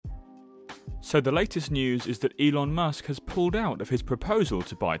So the latest news is that Elon Musk has pulled out of his proposal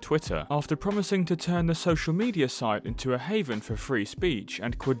to buy Twitter. After promising to turn the social media site into a haven for free speech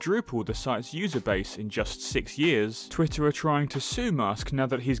and quadruple the site's user base in just 6 years, Twitter are trying to sue Musk now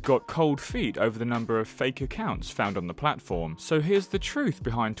that he's got cold feet over the number of fake accounts found on the platform. So here's the truth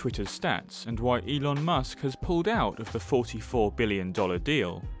behind Twitter's stats and why Elon Musk has pulled out of the $44 billion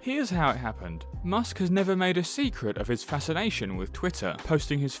deal. Here's how it happened. Musk has never made a secret of his fascination with Twitter,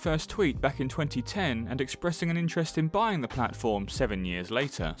 posting his first tweet back in 2010 and expressing an interest in buying the platform 7 years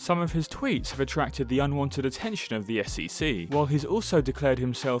later. Some of his tweets have attracted the unwanted attention of the SEC, while he's also declared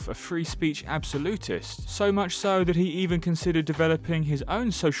himself a free speech absolutist, so much so that he even considered developing his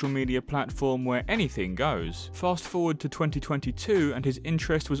own social media platform where anything goes. Fast forward to 2022 and his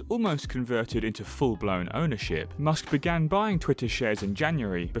interest was almost converted into full-blown ownership. Musk began buying Twitter shares in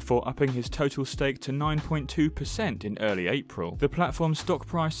January, before upping his total stake to 9.2% in early April. The platform's stock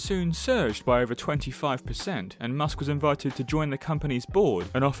price soon surged by over 25%, and Musk was invited to join the company's board,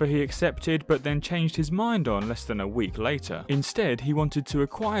 an offer he accepted but then changed his mind on less than a week later. Instead, he wanted to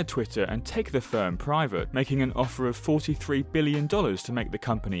acquire Twitter and take the firm private, making an offer of $43 billion to make the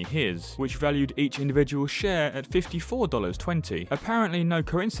company his, which valued each individual share at $54.20. Apparently no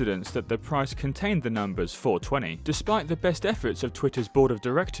coincidence that the price contained the numbers 420. Despite the best efforts of Twitter's board of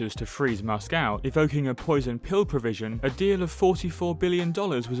directors to freeze Musk out, evoking a poison pill provision, a deal of $44 billion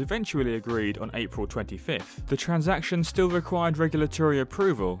was eventually agreed on April 25th. The transaction still required regulatory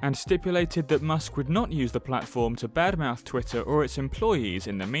approval and stipulated that Musk would not use the platform to badmouth Twitter or its employees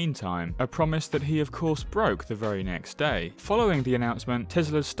in the meantime, a promise that he of course broke the very next day. Following the announcement,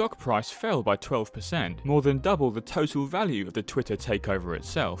 Tesla's stock price fell by 12%, more than double the total value of the Twitter takeover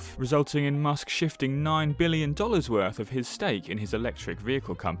itself, resulting in Musk shifting $9 billion worth of his stake in his electric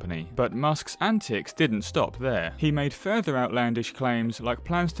vehicle company. But Musk's antics didn't stop there. He made further outlandish claims like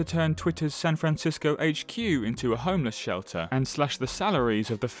plans to turn Twitter's San Francisco HQ into a homeless shelter and slash the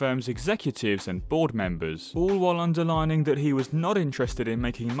salaries of the firm's executives and board members, all while underlining that he was not interested in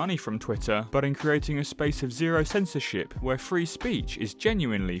making money from Twitter, but in creating a space of zero censorship where free speech is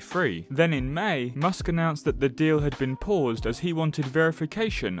genuinely free. Then in May, Musk announced that the deal had been paused as he wanted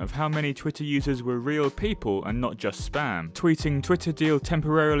verification of how many Twitter users were real people and not just spam, tweeting Twitter deal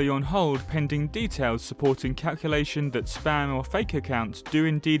temporarily on hold pending details supporting calculation that spam or fake accounts do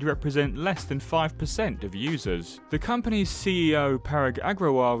indeed represent less than 5% of users. The company's CEO Parag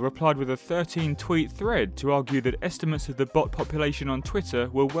Agrawal replied with a 13-tweet thread to argue that estimates of the bot population on Twitter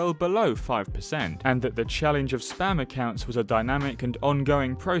were well below 5%, and that the challenge of spam accounts was a dynamic and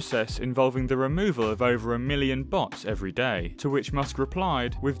ongoing process involving the removal of over 1 million bots every day, to which Musk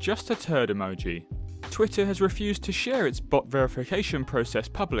replied with just a turd emoji. Twitter has refused to share its bot verification process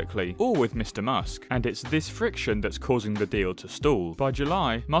publicly, or with Mr. Musk, and it's this friction that's causing the deal to stall. By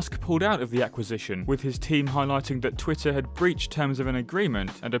July, Musk pulled out of the acquisition, with his team highlighting that Twitter had breached terms of an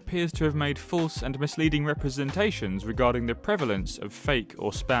agreement and appears to have made false and misleading representations regarding the prevalence of fake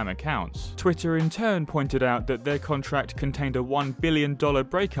or spam accounts. Twitter in turn pointed out that their contract contained a $1 billion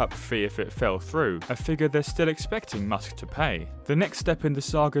breakup fee if it fell through, a figure they're still expecting Musk to pay. The next step in the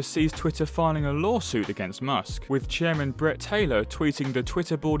saga sees Twitter filing a lawsuit against Musk, with chairman Brett Taylor tweeting the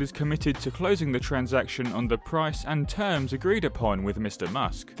Twitter board is committed to closing the transaction on the price and terms agreed upon with Mr.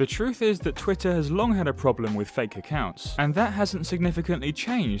 Musk. The truth is that Twitter has long had a problem with fake accounts, and that hasn't significantly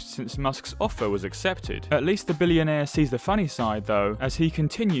changed since Musk's offer was accepted. At least the billionaire sees the funny side though, as he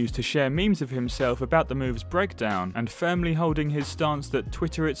continues to share memes of himself about the move's breakdown and firmly holding his stance that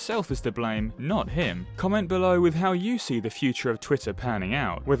Twitter itself is to blame, not him. Comment below with how you see the future of Twitter panning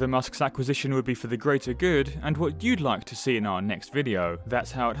out, whether Musk's acquisition would be for the greater good, and what you'd like to see in our next video.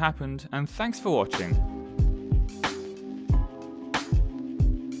 That's how it happened, and thanks for watching.